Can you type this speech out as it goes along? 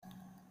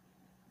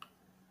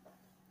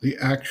the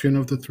action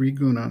of the three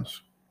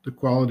gunas, the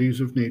qualities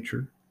of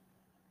nature,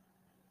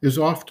 is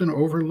often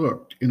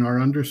overlooked in our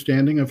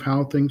understanding of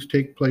how things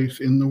take place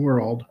in the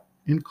world,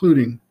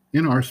 including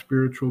in our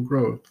spiritual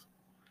growth.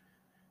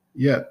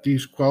 Yet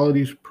these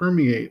qualities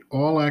permeate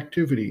all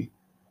activity,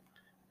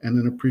 and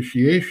an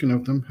appreciation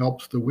of them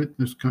helps the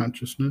witness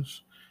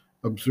consciousness,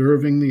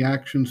 observing the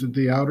actions of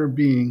the outer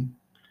being,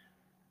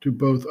 to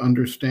both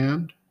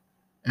understand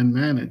and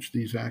manage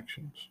these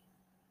actions.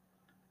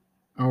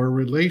 Our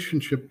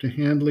relationship to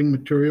handling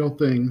material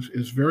things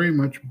is very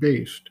much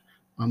based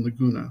on the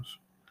gunas.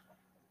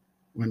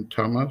 When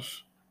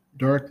tamas,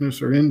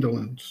 darkness or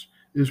indolence,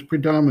 is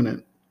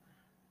predominant,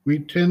 we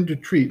tend to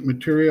treat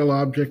material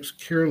objects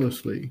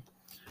carelessly,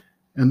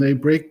 and they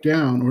break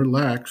down or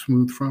lack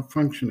smooth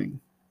functioning.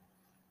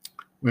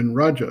 When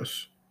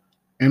rajas,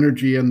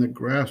 energy and the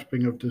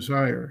grasping of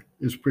desire,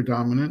 is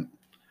predominant,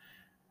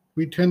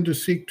 we tend to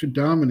seek to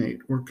dominate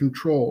or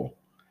control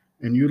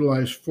and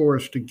utilize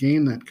force to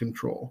gain that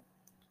control.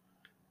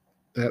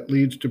 That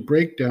leads to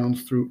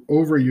breakdowns through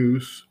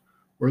overuse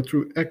or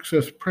through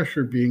excess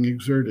pressure being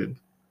exerted.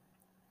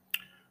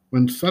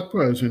 When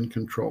sattva is in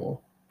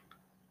control,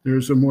 there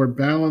is a more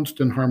balanced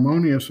and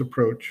harmonious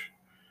approach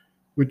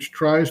which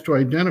tries to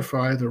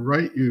identify the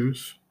right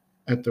use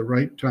at the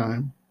right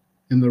time,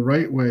 in the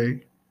right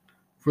way,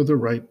 for the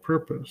right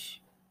purpose.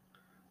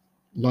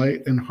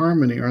 Light and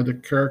harmony are the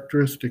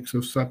characteristics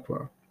of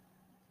sattva.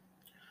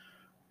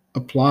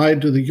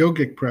 Applied to the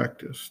yogic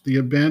practice, the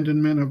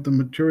abandonment of the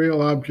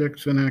material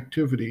objects and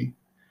activity,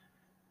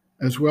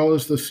 as well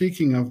as the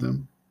seeking of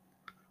them,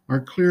 are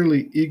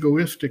clearly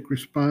egoistic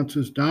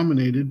responses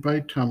dominated by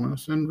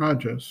tamas and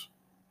rajas.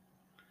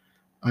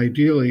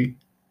 Ideally,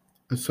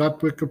 a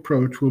sattvic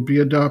approach will be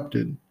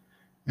adopted,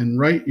 and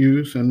right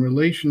use and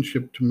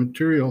relationship to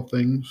material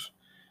things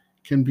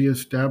can be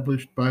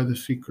established by the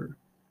seeker.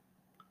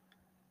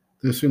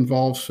 This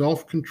involves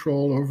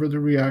self-control over the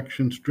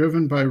reactions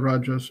driven by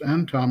rajas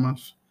and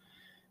tamas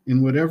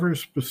in whatever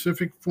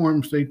specific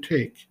forms they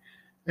take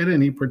at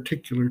any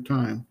particular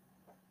time.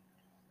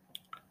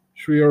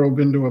 Sri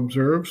Aurobindo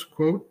observes,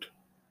 quote,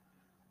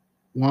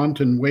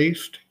 "Wanton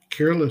waste,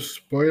 careless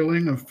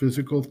spoiling of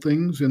physical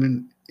things in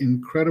an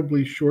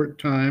incredibly short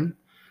time,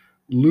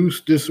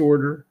 loose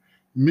disorder,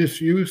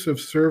 misuse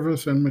of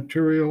service and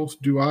materials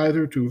due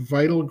either to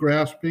vital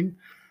grasping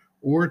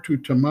or to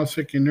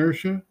tamasic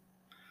inertia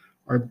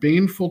are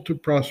baneful to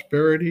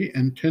prosperity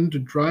and tend to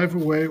drive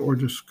away or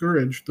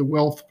discourage the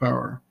wealth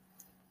power.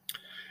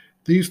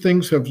 These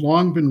things have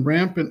long been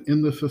rampant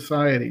in the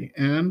society,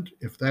 and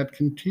if that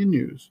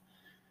continues,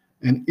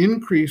 an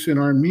increase in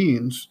our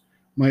means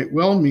might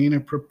well mean a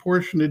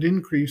proportionate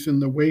increase in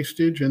the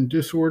wastage and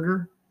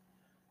disorder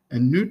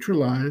and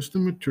neutralize the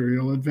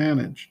material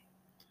advantage.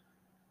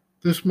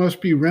 This must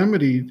be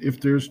remedied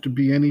if there's to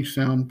be any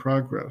sound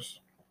progress.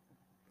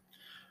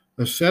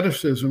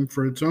 Asceticism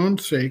for its own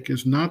sake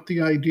is not the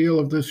ideal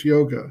of this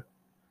yoga,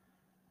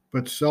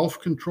 but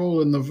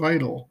self-control in the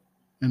vital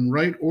and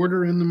right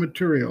order in the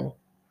material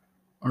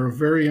are a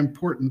very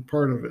important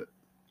part of it.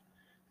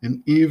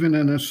 And even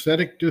an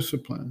ascetic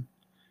discipline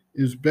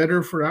is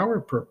better for our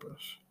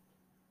purpose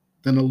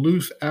than a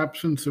loose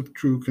absence of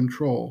true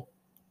control.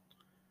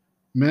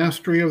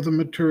 Mastery of the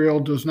material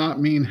does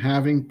not mean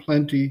having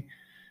plenty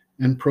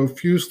and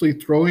profusely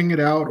throwing it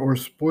out or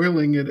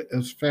spoiling it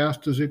as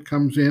fast as it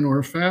comes in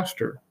or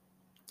faster.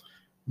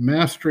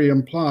 Mastery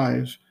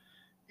implies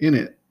in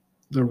it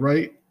the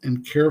right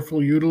and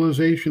careful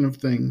utilization of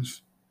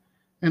things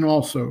and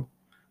also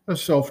a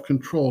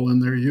self-control in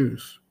their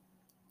use."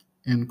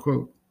 End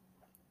quote.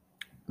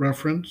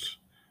 Reference,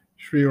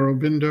 Sri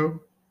Aurobindo,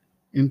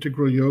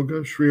 Integral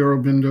Yoga, Sri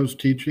Aurobindo's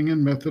Teaching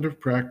and Method of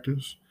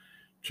Practice,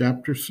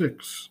 Chapter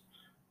 6,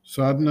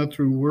 Sadhana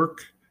Through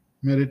Work,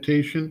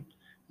 Meditation,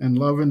 and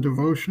Love and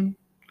Devotion.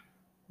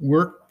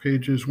 Work,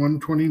 pages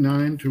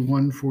 129 to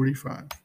 145.